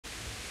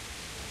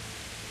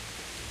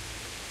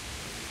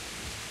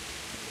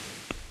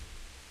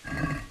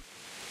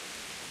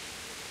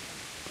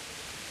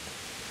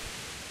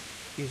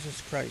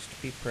Jesus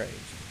Christ be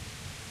praised.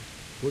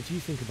 What do you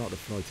think about the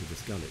flight of the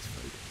Skalitz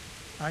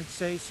folk? I'd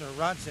say Sir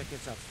Rodzik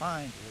is a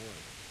fine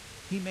lord.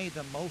 He made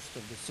the most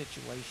of the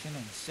situation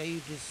and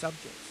saved his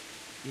subjects.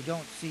 You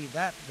don't see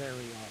that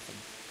very often.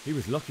 He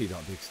was lucky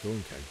that big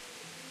storm came.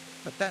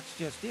 But that's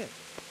just it.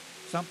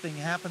 Something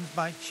happens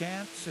by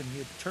chance and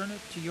you turn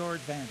it to your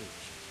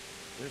advantage.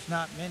 There's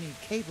not many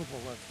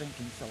capable of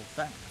thinking so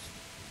fast.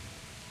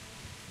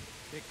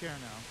 Take care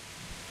now.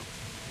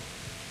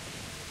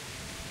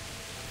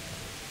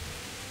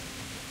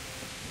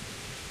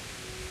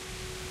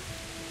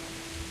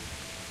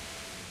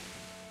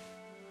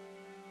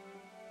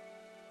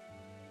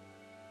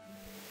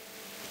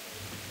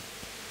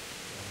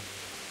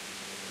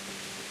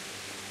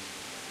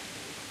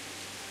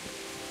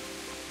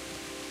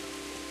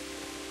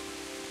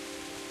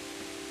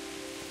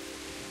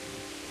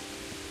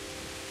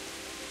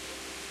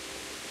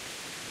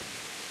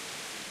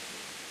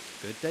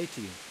 Good day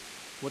to you.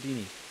 What do you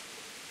need?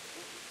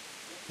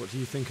 What do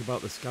you think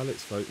about the Skalitz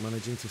folk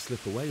managing to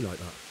slip away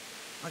like that?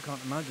 I can't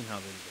imagine how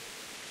they did it.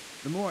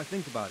 The more I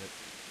think about it,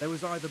 they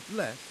was either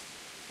blessed,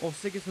 or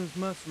Sigismund's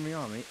mercenary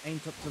army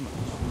ain't up to much.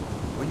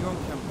 When you're on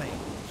campaign,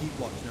 keep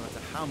watch no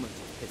matter how much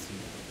it's pissing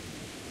you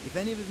off. If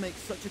any of us make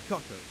such a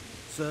cock-up,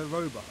 Sir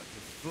Robard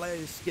would flare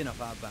his skin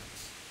off our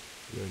backs.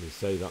 You only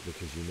say that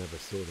because you never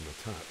saw them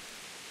attack.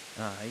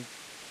 Aye.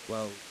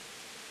 Well,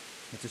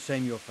 it's a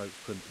shame your folks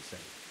couldn't be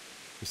saved.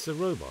 Is Sir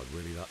Robard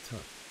really that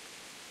tough?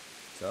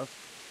 Tough?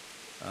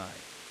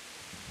 Aye.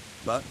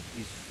 But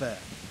he's fair.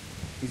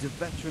 He's a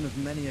veteran of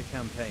many a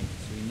campaign,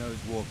 so he knows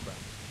warcraft.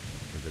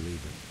 I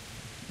believe it.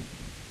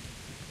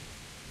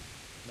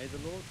 May the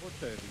Lord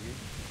watch over you.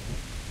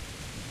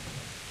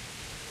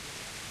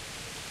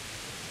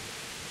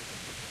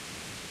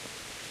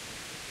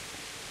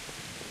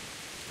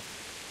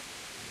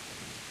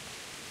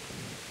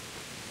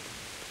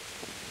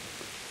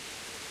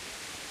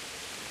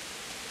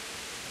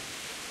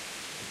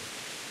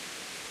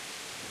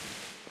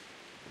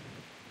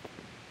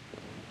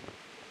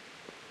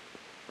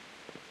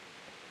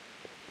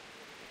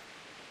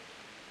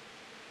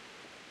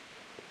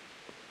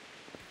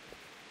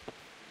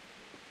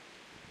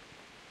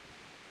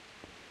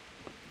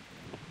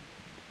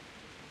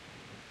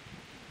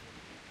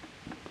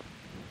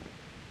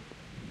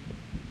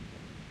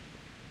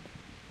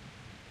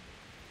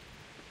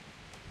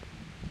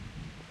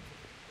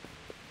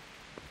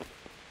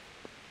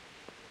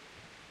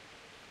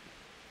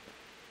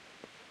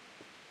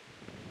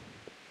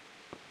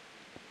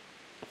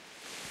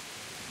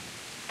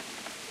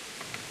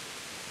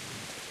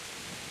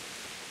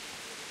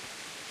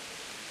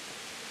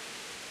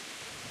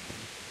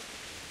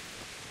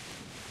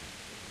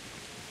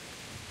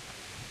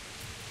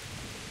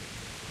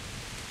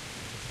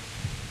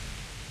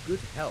 Good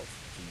health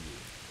to you.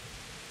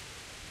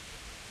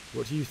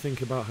 What do you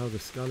think about how the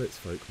Skalitz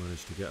folk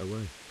managed to get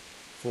away?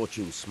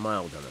 Fortune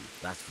smiled on them,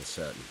 that's for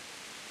certain.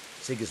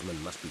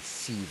 Sigismund must be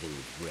seething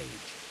with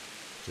rage.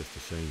 Just a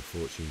shame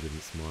Fortune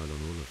didn't smile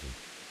on all of them.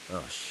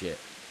 Oh, shit.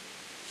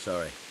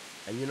 Sorry.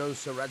 And you know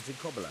Sir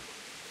Radzik Kobyla?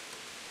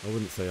 I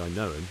wouldn't say I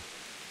know him.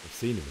 I've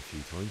seen him a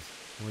few times.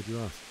 Why do you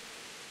ask?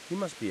 He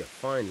must be a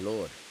fine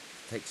lord.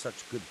 Take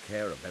such good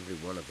care of every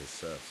one of his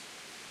serfs.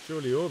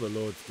 Surely all the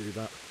lords do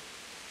that.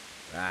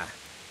 Ah,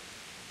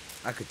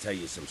 I could tell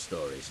you some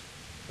stories.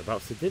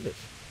 About Sir Divish?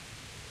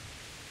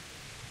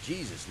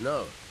 Jesus,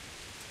 no.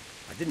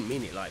 I didn't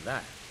mean it like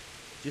that.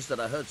 Just that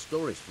I heard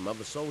stories from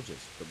other soldiers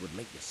that would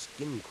make your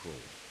skin crawl.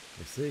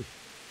 I see.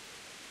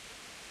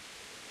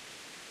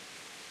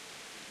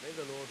 May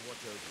the Lord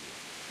watch over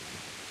you.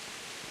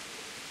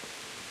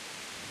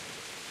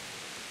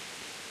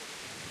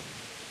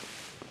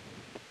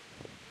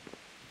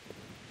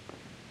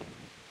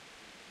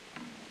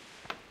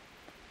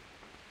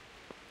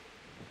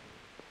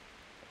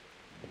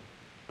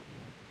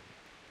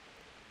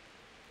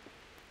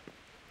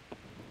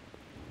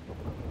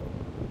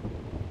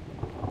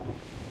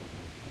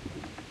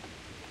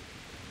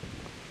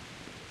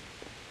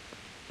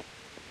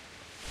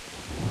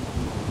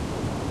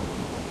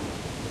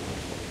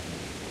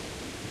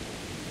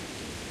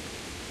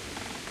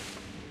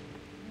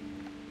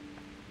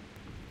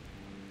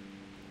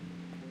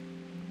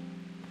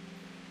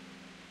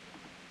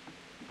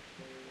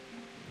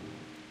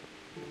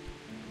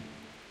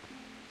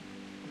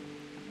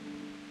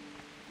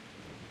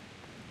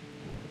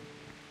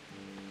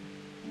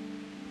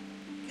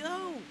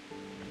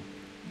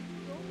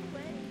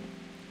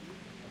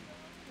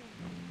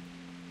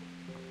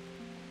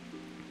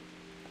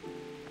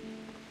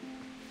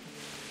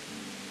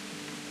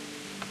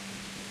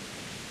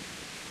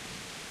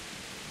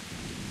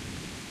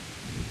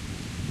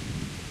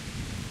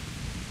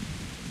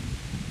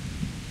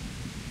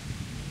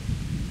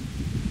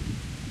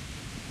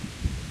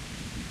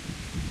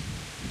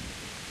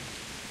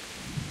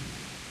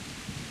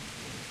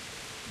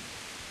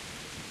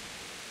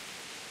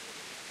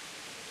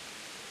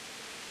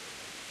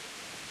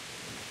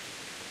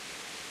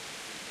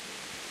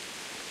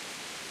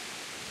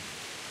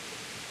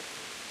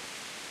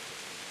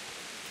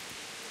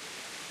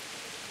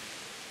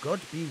 God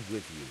be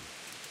with you.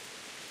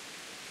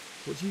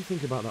 What do you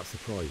think about that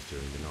surprise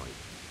during the night?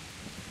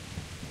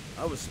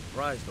 I was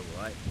surprised,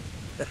 all right.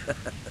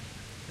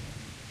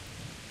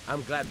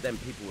 I'm glad them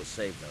people were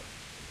saved, though.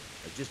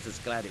 I'm just as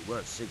glad it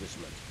weren't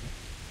Sigismund.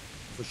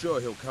 For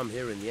sure he'll come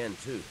here in the end,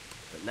 too.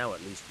 But now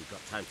at least we've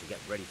got time to get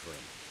ready for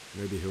him.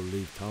 Maybe he'll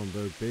leave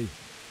Talmberg be.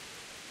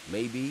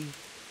 Maybe,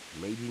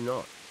 maybe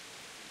not.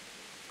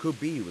 Could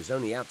be he was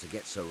only out to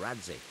get Sir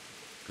Radzig,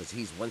 because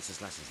he's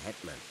Wenceslas's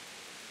hetman.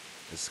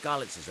 And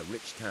Scarlet's is a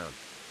rich town,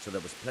 so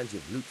there was plenty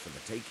of loot for the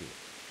taking.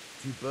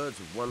 2 birds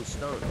with 1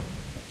 stone.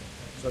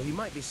 So he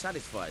might be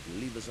satisfied and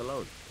leave us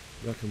alone.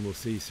 Reckon we'll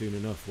see soon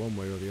enough, one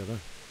way or the other.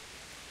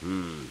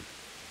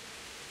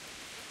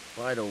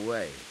 By the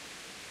way,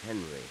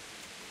 Henry.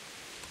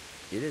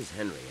 It is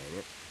Henry, ain't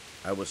it?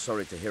 I was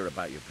sorry to hear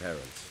about your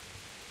parents.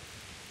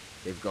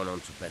 They've gone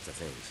on to better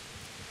things.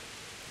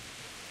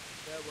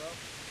 Farewell.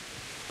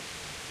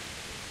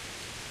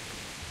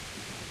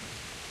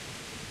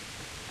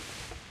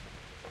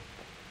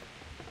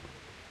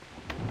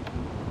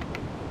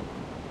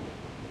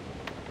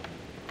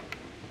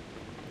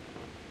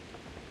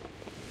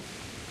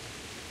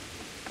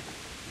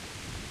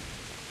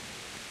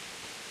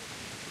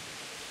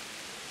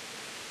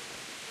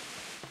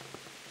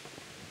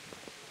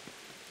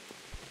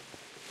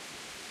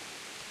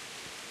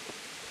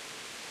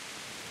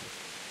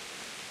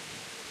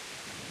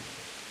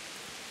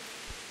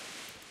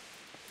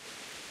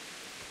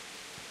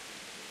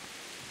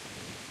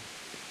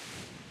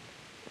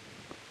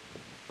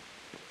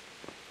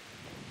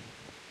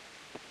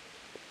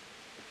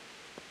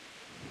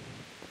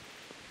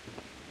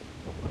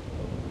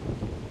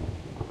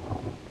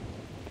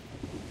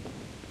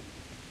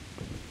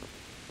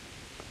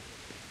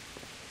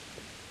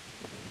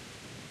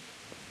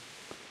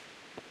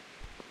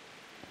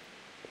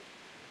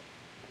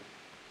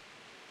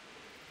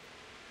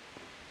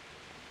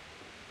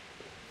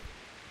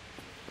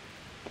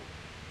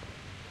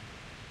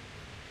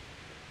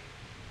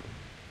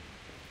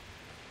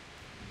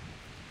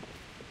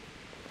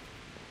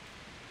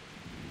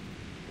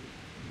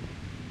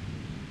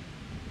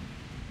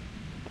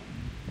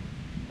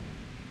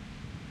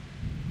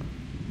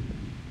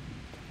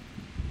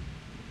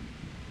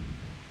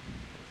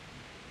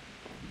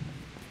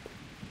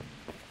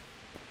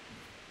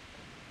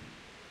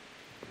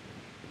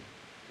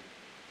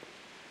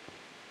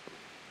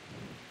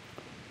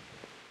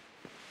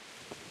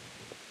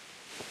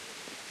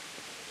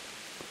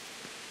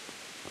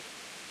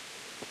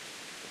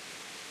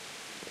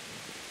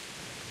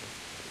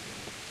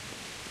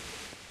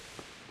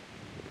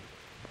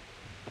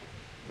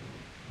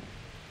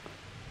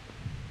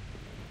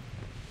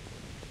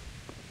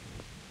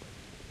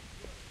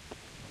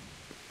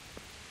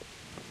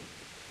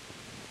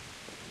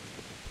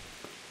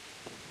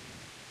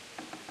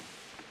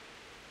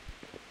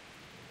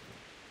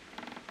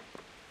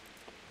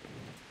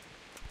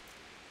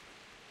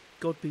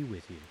 God be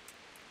with you.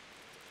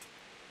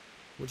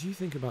 What do you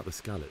think about the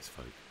Skalitz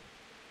folk?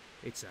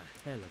 It's a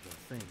hell of a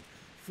thing.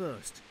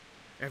 First,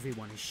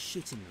 everyone is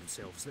shitting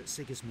themselves that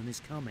Sigismund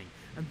is coming,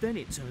 and then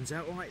it turns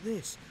out like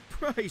this.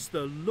 Praise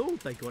the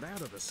Lord they got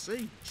out of the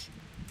siege.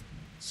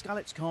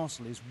 Skalitz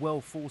Castle is well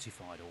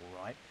fortified,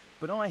 all right,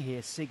 but I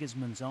hear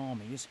Sigismund's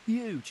army is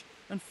huge,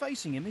 and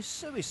facing him is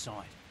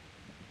suicide.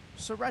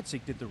 Sir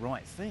Radzig did the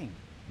right thing.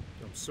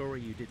 I'm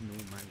sorry you didn't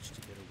all manage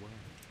to get away.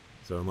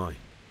 So am I.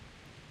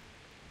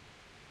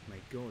 May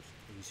God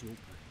ease your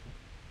pain.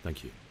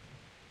 Thank you.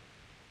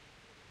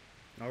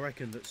 I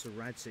reckon that Sir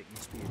Radzig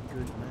must be a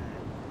good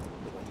man,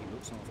 the way he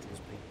looks after his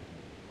people.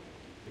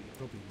 But you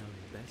probably know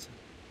him better.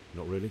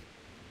 Not really.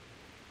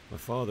 My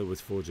father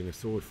was forging a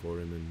sword for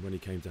him, and when he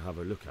came to have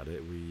a look at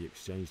it, we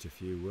exchanged a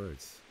few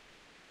words.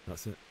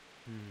 That's it.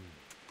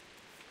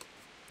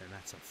 Then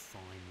that's a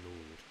fine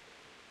lord.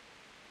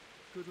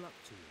 Good luck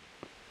to you.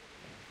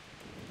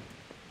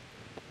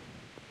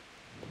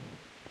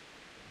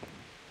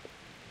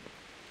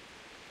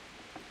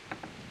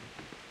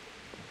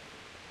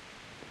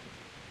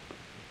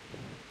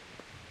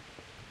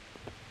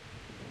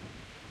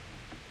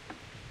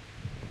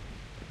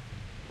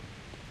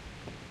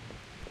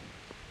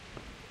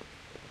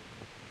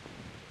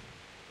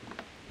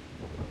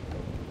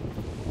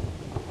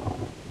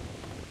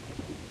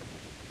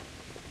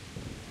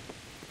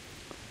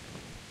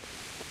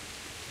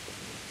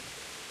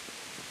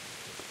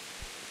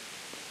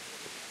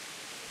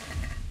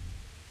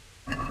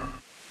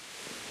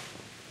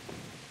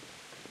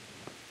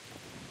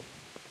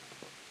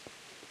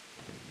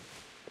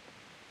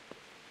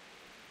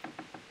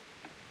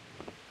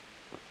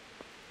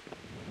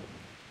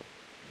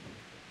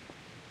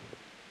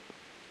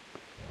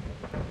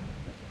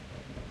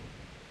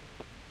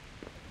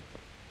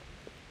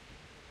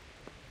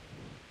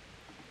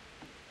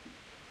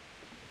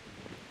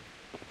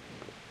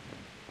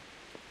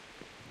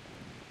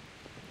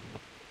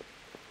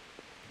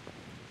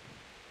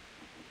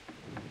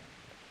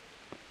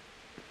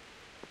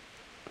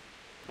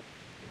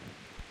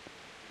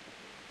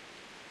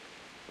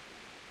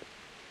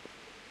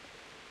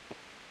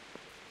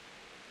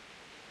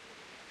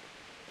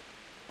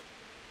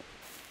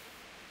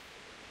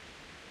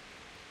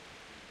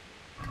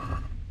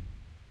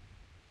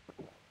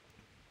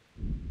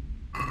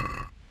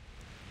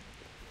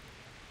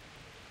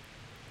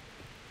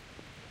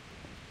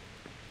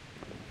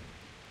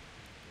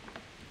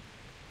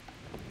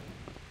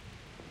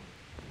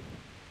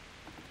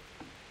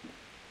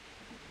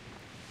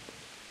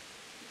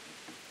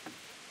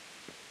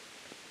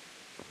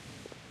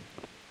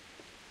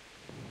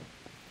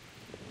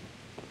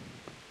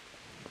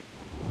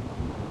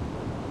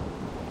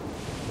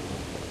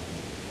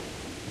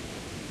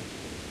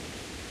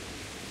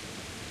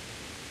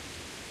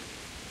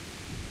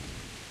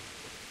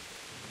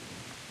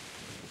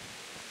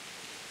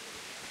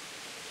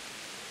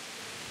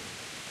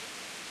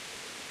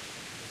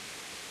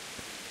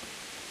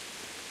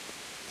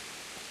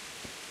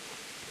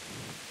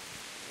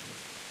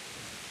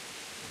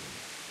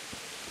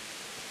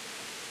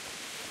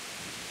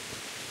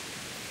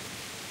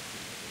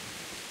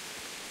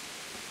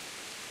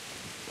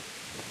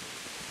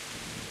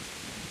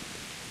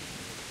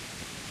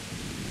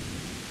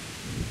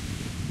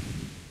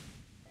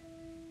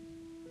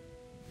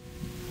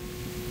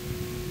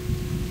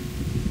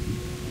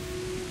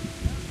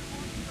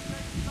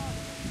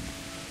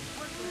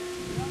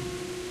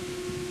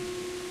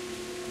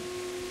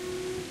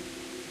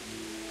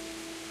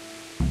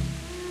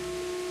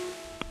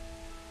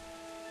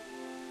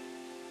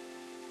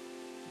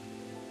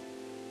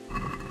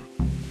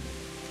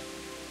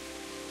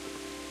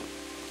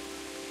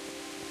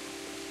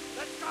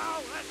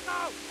 go! Let's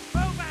go!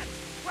 Move it!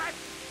 Quick!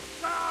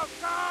 Go!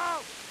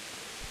 Go!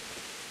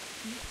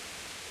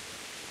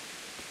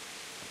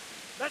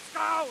 Let's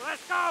go!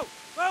 Let's go!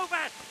 Move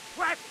it!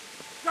 Quick!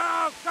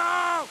 Go!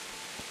 Go!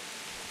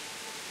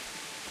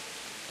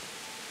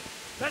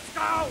 Let's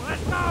go!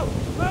 Let's go!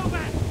 Move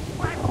it!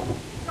 Quick!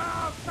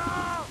 Go!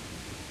 Go!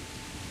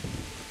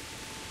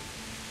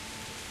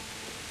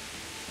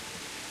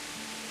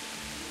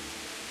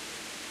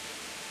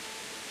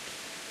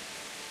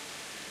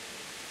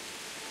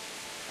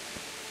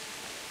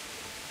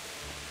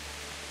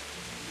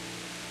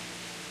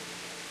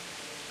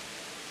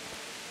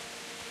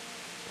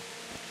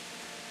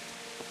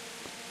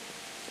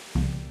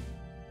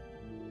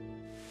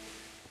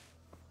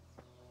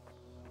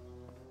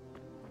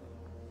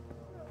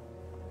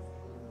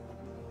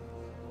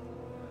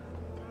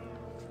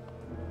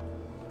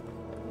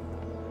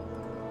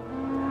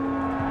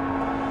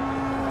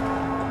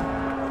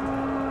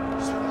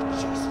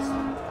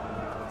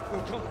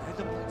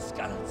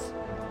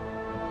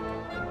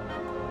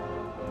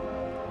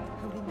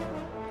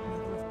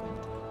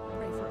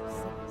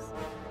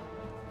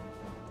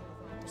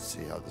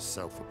 See how the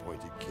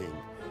self-appointed king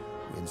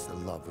wins the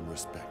love and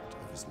respect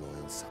of his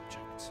loyal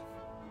subjects.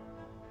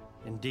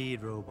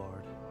 Indeed,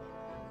 Robard.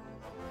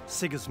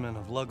 Sigismund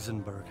of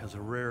Luxembourg has a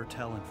rare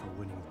talent for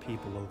winning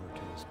people over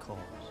to his cause.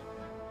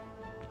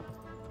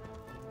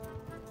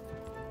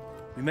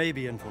 We may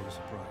be in for a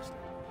surprise,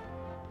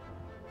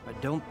 though. I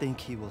don't think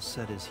he will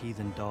set his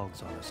heathen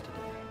dogs on us today.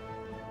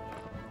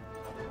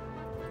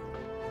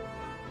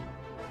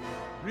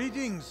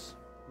 Greetings,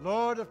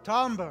 Lord of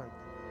Talmberg.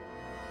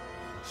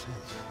 Shit.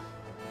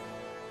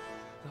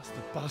 That's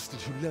the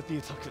bastard who led the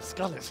attack at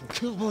Scarlet and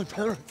killed my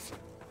parents.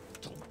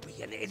 Don't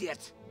be an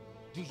idiot!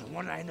 Do you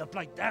want to end up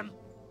like them?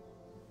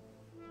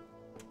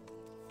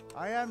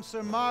 I am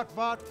Sir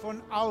Markwart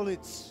von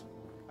Aulitz.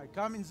 I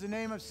come in the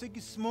name of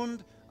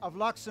Sigismund of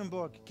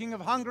Luxembourg, King of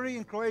Hungary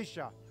and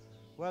Croatia,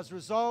 who has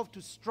resolved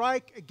to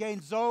strike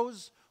against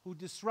those who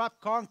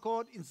disrupt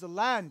concord in the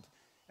land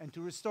and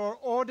to restore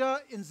order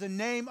in the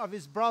name of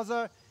his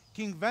brother,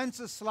 King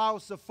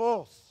Wenceslaus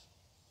IV.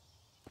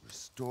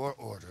 Restore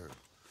order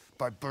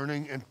by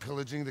burning and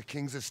pillaging the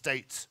king's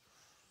estates.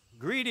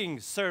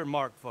 Greetings, Sir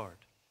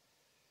Markwart.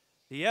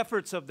 The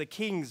efforts of the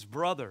king's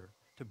brother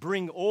to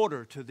bring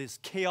order to this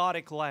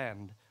chaotic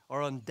land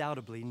are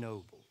undoubtedly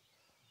noble.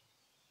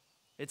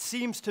 It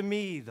seems to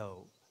me,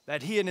 though,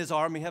 that he and his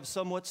army have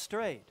somewhat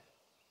strayed.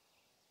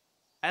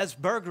 As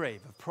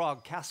Burgrave of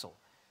Prague Castle,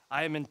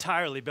 I am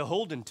entirely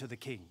beholden to the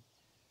king,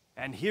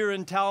 and here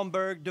in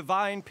Talmberg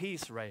divine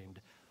peace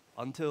reigned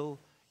until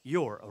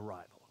your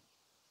arrival.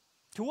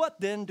 To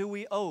what then do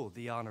we owe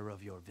the honor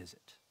of your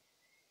visit?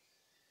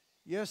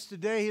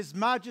 Yesterday, His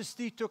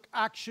Majesty took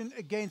action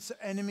against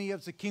the enemy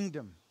of the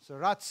kingdom, Sir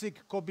Radzig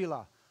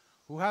Kobyla,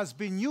 who has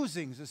been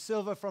using the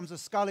silver from the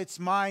Skalitz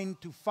mine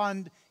to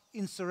fund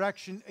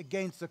insurrection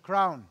against the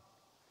crown.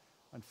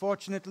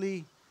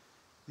 Unfortunately,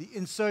 the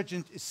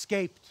insurgent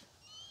escaped.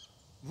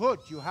 Would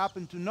you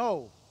happen to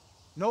know,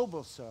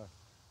 noble sir,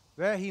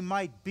 where he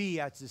might be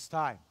at this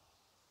time?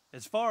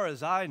 As far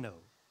as I know,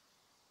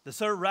 the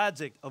Sir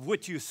Radzig of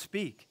which you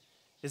speak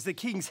is the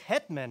king's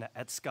hetman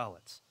at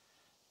Skalitz.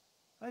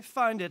 I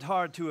find it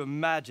hard to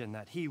imagine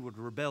that he would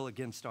rebel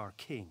against our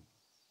king.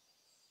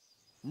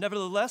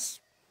 Nevertheless,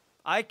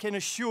 I can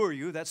assure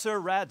you that Sir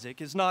Radzig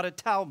is not at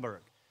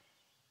Talmberg.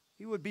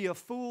 He would be a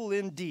fool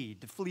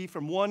indeed to flee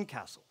from one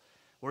castle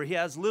where he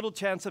has little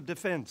chance of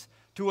defense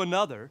to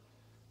another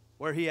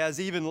where he has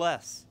even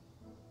less.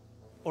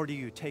 Or do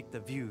you take the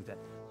view that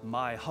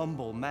my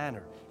humble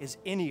manner is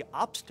any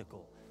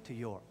obstacle to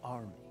your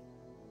army?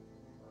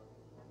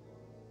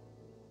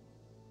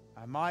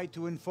 Am I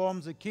to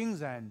inform the king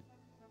then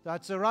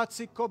that Sir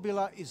Radzig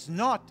Kobyla is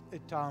not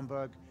at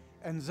Talmberg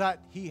and that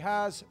he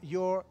has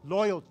your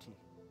loyalty?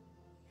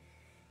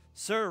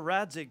 Sir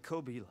Radzig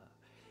Kobyla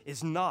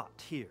is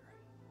not here,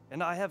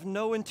 and I have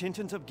no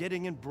intentions of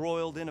getting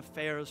embroiled in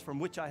affairs from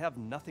which I have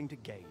nothing to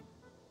gain.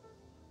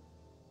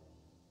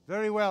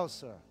 Very well,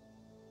 sir.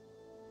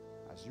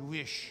 As you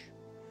wish.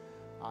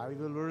 I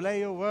will relay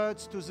your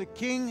words to the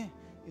king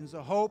in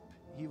the hope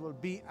he will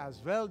be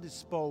as well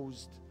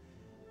disposed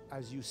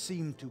as you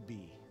seem to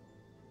be.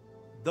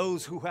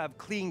 Those who have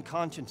clean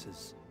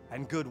consciences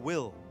and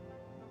goodwill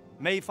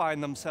may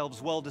find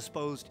themselves well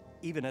disposed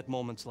even at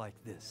moments like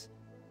this,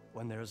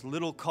 when there is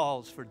little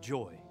cause for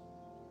joy.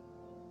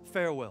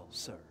 Farewell,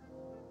 sir.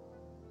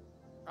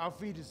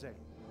 Auf Wiedersehen.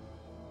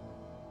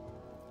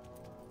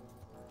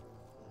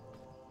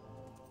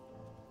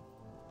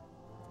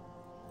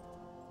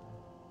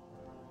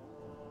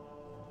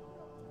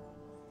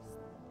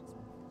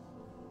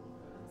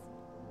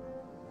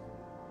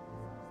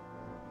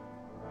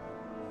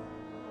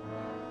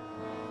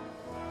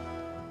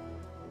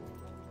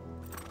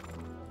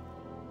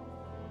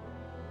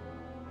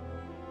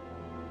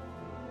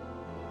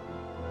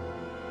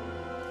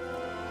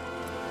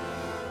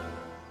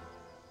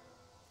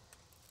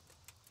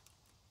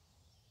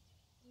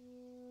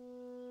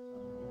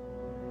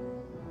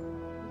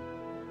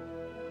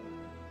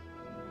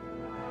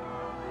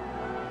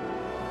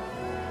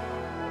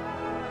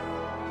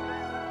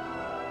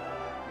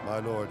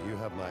 lord, you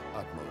have my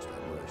utmost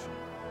admiration.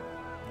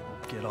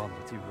 Get on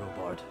with you,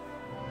 Robard.